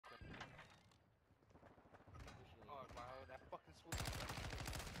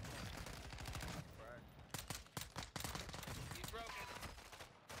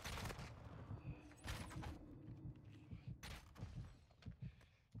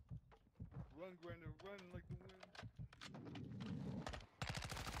Run, Gwenda, run like the wind.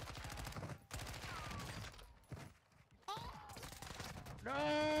 No!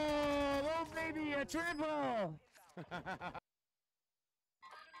 Oh, baby, a triple!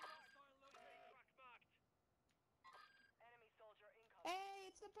 Hey,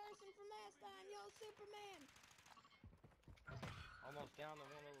 it's the person from last time. Yo, Superman. Almost down the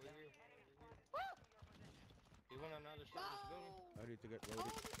one over here. You want another shot in this building? I need to get Oh,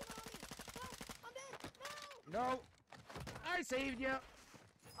 loaded. there's an on me. No, I'm dead. No. No! I saved you!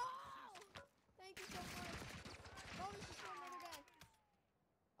 Oh! Thank you so much. Oh, this is for another guy.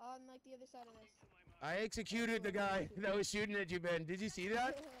 On like the other side of this. I executed the guy that was shooting at you, Ben. Did you see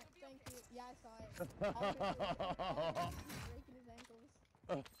that? Thank you. Yeah, I saw it. Breaking his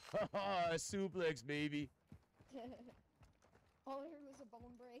ankles. Suplex, baby. All I heard was a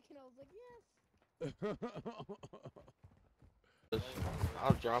bone break, and I was like, yes.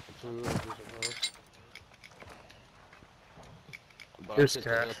 I'll drop it to you. This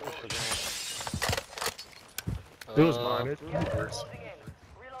cat. It was mine. It works.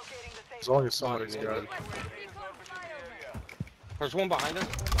 As long as somebody's got it. There's one behind us.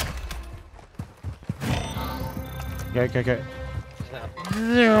 Okay.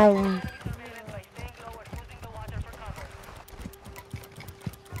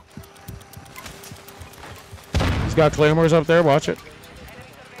 He's got claymores up there, watch it.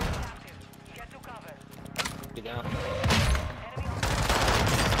 Get down.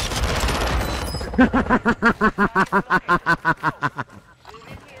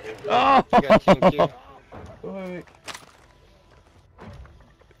 Oh! You got King Q. Wait.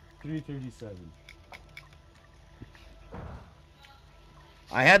 337.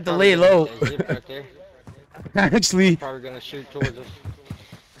 I had to lay low. Actually, Probably gonna shoot towards us.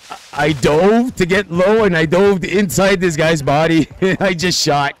 I dove to get low and I dove inside this guy's body. I just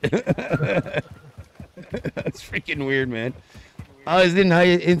shot. That's freaking weird, man. I was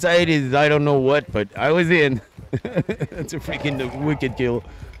inside his, I don't know what, but I was in. That's a freaking wicked kill.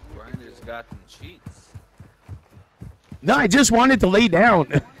 Grinder's got them cheats. No, I just wanted to lay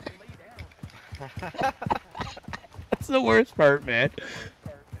down. That's the worst part, man.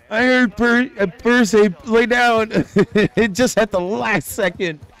 I heard Per say lay down. It just at the last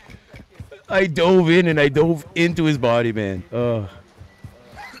second. I dove in and I dove into his body, man. Oh.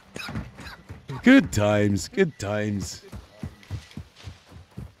 Good times, good times.